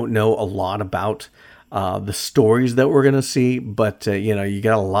 I don't know a lot about the stories that we're going to see, but you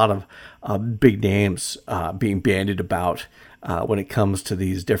got a lot of big names being bandied about when it comes to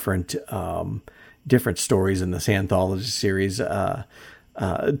these different stories in this anthology series.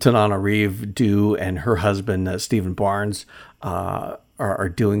 Tanana Reeve and her husband Stephen Barnes are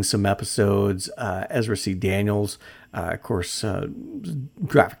doing some episodes. Ezra C. Daniels, of course,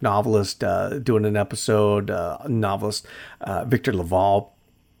 graphic novelist, doing an episode. Novelist Victor Laval,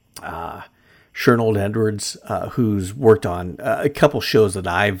 Shernold Edwards, who's worked on a couple shows that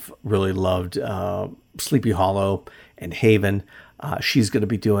I've really loved, Sleepy Hollow and Haven. She's going to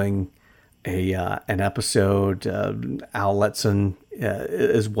be doing an episode. Al Letson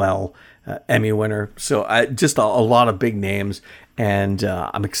as well, Emmy winner. So just a lot of big names, and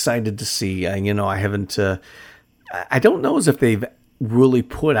I'm excited to see. I haven't. I don't know as if they've really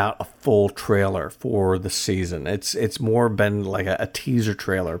put out a full trailer for the season. It's more been like a teaser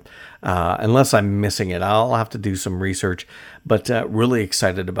trailer, unless I'm missing it. I'll have to do some research, but really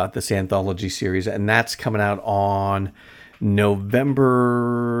excited about this anthology series, and that's coming out on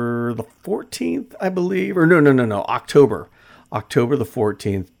November the 14th, I believe, or no, October the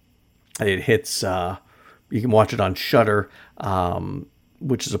 14th. It hits. You can watch it on Shudder,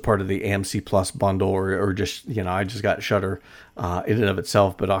 which is a part of the AMC Plus bundle, or just, I just got Shudder in and of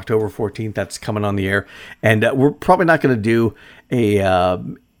itself. But October 14th, that's coming on the air, and we're probably not going to do a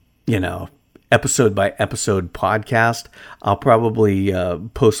episode by episode podcast. I'll probably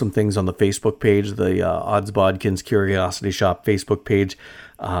post some things on the Facebook page, the Odds Bodkins Curiosity Shop Facebook page,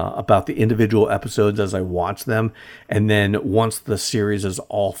 about the individual episodes as I watch them. And then once the series is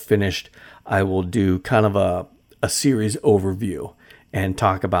all finished, I will do kind of a series overview and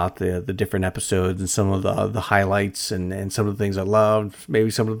talk about the different episodes and some of the highlights and some of the things I loved,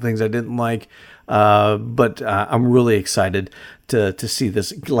 maybe some of the things I didn't like. But I'm really excited to see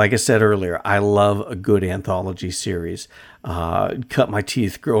this. Like I said earlier, I love a good anthology series. Cut my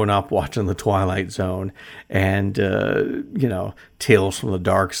teeth growing up watching The Twilight Zone and, Tales from the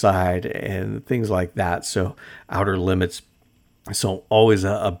Dark Side and things like that. So Outer Limits. So always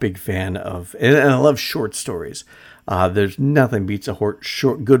a big fan of, and I love short stories. There's nothing beats a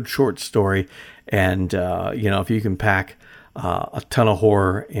good short story. And, if you can pack a ton of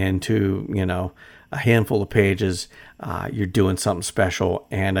horror into, a handful of pages, you're doing something special.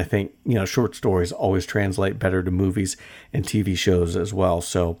 And I think, short stories always translate better to movies and TV shows as well.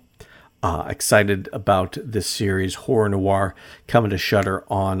 So excited about this series, Horror Noire, coming to Shudder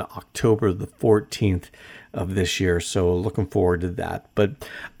on October the 14th of this year. So looking forward to that. But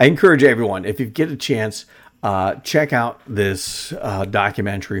I encourage everyone, if you get a chance, check out this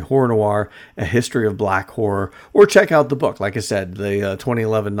documentary, Horror Noire, A History of Black Horror, or check out the book. Like I said, the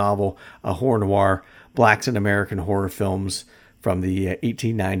 2011 novel, Horror Noire, Blacks in American Horror Films from the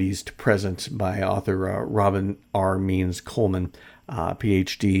 1890s to present by author Robin R. Means Coleman.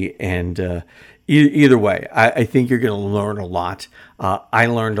 PhD. And either way, I think you're going to learn a lot. I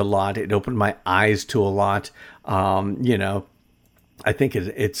learned a lot. It opened my eyes to a lot. I think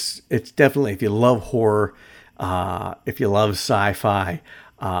it's definitely, if you love horror, if you love sci-fi,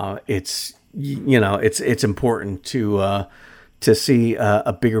 it's important to see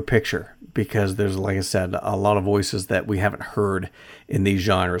a bigger picture, because there's, like I said, a lot of voices that we haven't heard in these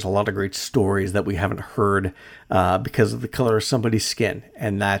genres, a lot of great stories that we haven't heard because of the color of somebody's skin.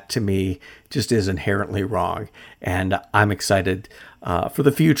 And that, to me, just is inherently wrong. And I'm excited for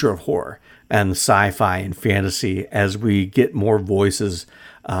the future of horror and sci-fi and fantasy as we get more voices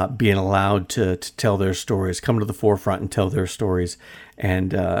being allowed to tell their stories, come to the forefront and tell their stories.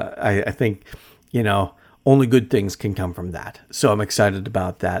 And I think, only good things can come from that. So I'm excited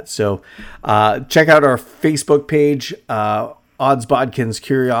about that. So check out our Facebook page, Odds Bodkin's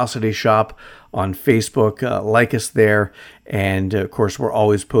Curiosity Shop on Facebook. Like us there. And of course, we're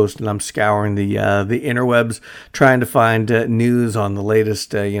always posting. I'm scouring the interwebs, trying to find news on the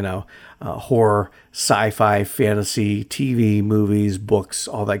latest, horror, sci-fi, fantasy, TV, movies, books,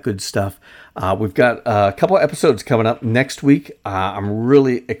 all that good stuff. We've got a couple of episodes coming up next week. I'm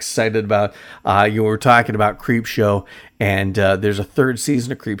really excited about. You were talking about Creepshow, and there's a third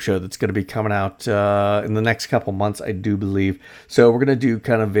season of Creepshow that's going to be coming out in the next couple months, I do believe. So we're going to do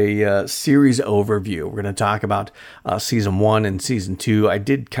kind of a series overview. We're going to talk about season 1 and season 2. I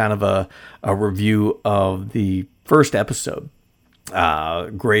did kind of a review of the first episode,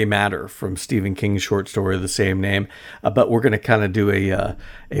 Gray Matter, from Stephen King's short story of the same name. But we're going to kind of do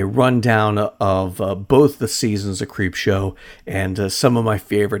a rundown of both the seasons of Creepshow and some of my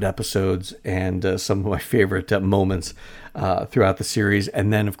favorite episodes and some of my favorite moments throughout the series.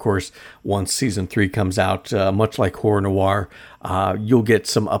 And then, of course, once season 3 comes out, much like Horror Noire, you'll get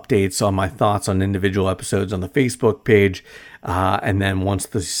some updates on my thoughts on individual episodes on the Facebook page. And then once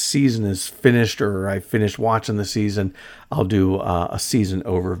the season is finished, or I finish watching the season, I'll do a season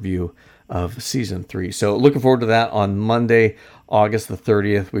overview of season 3. So looking forward to that on Monday, August the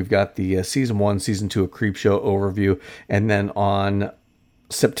 30th. We've got the season 1, season 2 of Creepshow overview. And then on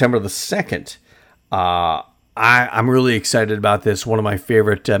September the 2nd, I'm really excited about this. One of my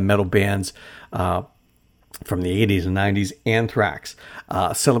favorite metal bands from the 80s and 90s, Anthrax,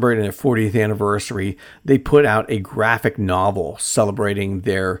 celebrating their 40th anniversary. They put out a graphic novel celebrating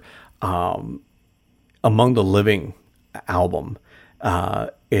their Among the Living album.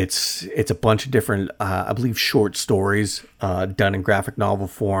 It's a bunch of different, I believe, short stories done in graphic novel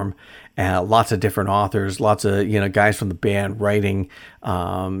form. Lots of different authors, lots of guys from the band writing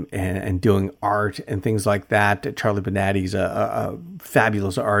and doing art and things like that. Charlie Benatti's a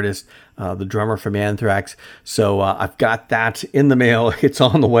fabulous artist, the drummer from Anthrax. So I've got that in the mail. It's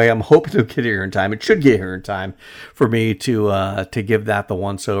on the way. I'm hoping to get here in time. It should get here in time for me to give that the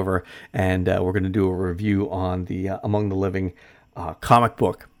once over. And we're going to do a review on the Among the Living comic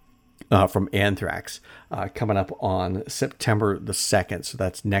book from Anthrax coming up on September the 2nd. So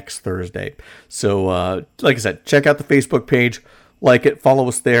that's next Thursday. So like I said, check out the Facebook page, like it, follow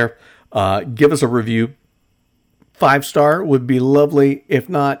us there, give us a review. 5-star would be lovely. If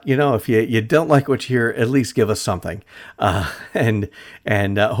not, if you don't like what you hear, at least give us something. And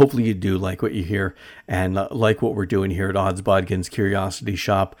hopefully you do like what you hear and like what we're doing here at Odds Bodkin's Curiosity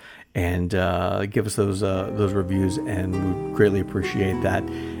Shop. And give us those reviews, and we greatly appreciate that.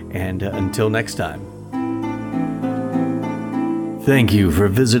 And until next time. Thank you for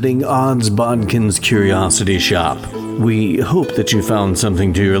visiting Odds Bodkin's Curiosity Shop. We hope that you found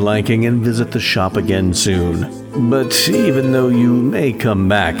something to your liking and visit the shop again soon. But even though you may come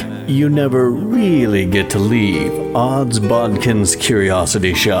back, you never really get to leave Odds Bodkin's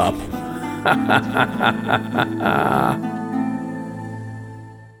Curiosity Shop.